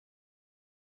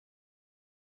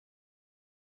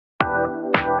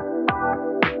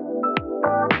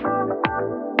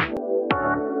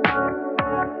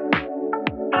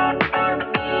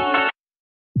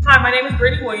my name is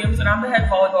Brittany Williams, and I'm the head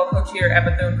volleyball coach here at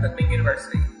Bethune-Cookman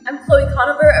University. I'm Chloe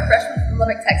Conover, a freshman from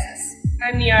Lubbock, Texas.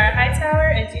 I'm Niara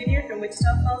Hightower, a junior from Wichita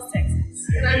Falls, Texas.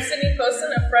 And I'm Sydney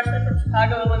Poston, a freshman from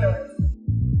Chicago, Illinois.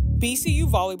 BCU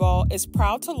Volleyball is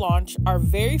proud to launch our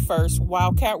very first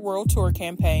Wildcat World Tour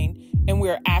campaign, and we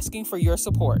are asking for your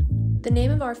support. The name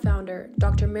of our founder,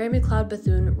 Dr. Mary McLeod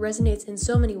Bethune, resonates in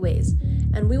so many ways,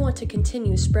 and we want to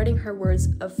continue spreading her words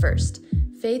of first: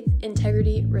 faith,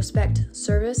 integrity, respect,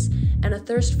 service, and a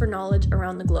thirst for knowledge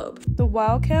around the globe. The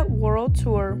Wildcat World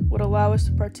Tour would allow us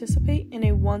to participate in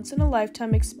a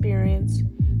once-in-a-lifetime experience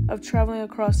of traveling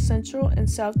across Central and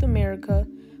South America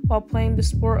while playing the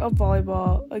sport of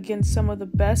volleyball against some of the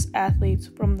best athletes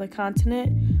from the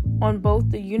continent on both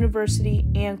the university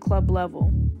and club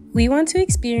level. We want to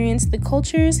experience the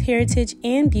cultures, heritage,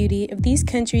 and beauty of these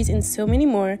countries and so many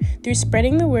more through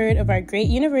spreading the word of our great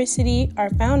university, our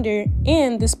founder,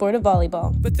 and the sport of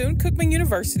volleyball. Bethune-Cookman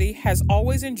University has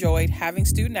always enjoyed having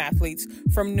student athletes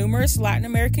from numerous Latin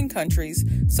American countries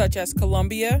such as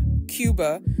Colombia,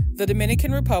 Cuba, the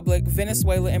Dominican Republic,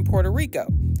 Venezuela, and Puerto Rico,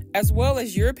 as well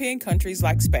as European countries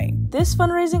like Spain. This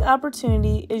fundraising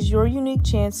opportunity is your unique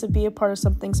chance to be a part of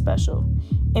something special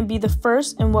and be the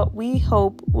first in what we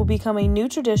hope will become a new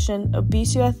tradition of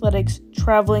BCU athletics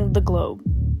traveling the globe.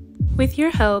 With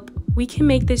your help, we can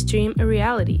make this dream a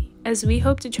reality, as we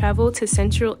hope to travel to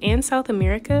Central and South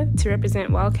America to represent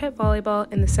Wildcat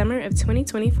Volleyball in the summer of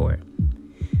 2024.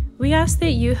 We ask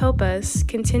that you help us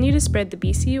continue to spread the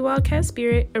BCU Wildcat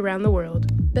spirit around the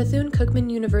world. Bethune-Cookman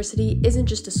University isn't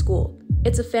just a school,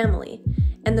 it's a family.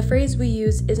 And the phrase we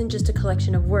use isn't just a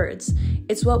collection of words,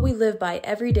 it's what we live by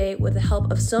every day with the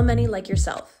help of so many like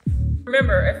yourself.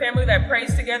 Remember, a family that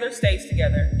prays together stays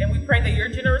together, and we pray that your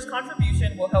generous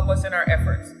contribution will help us in our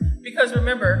efforts. Because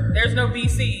remember, there's no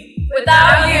BC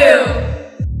without you!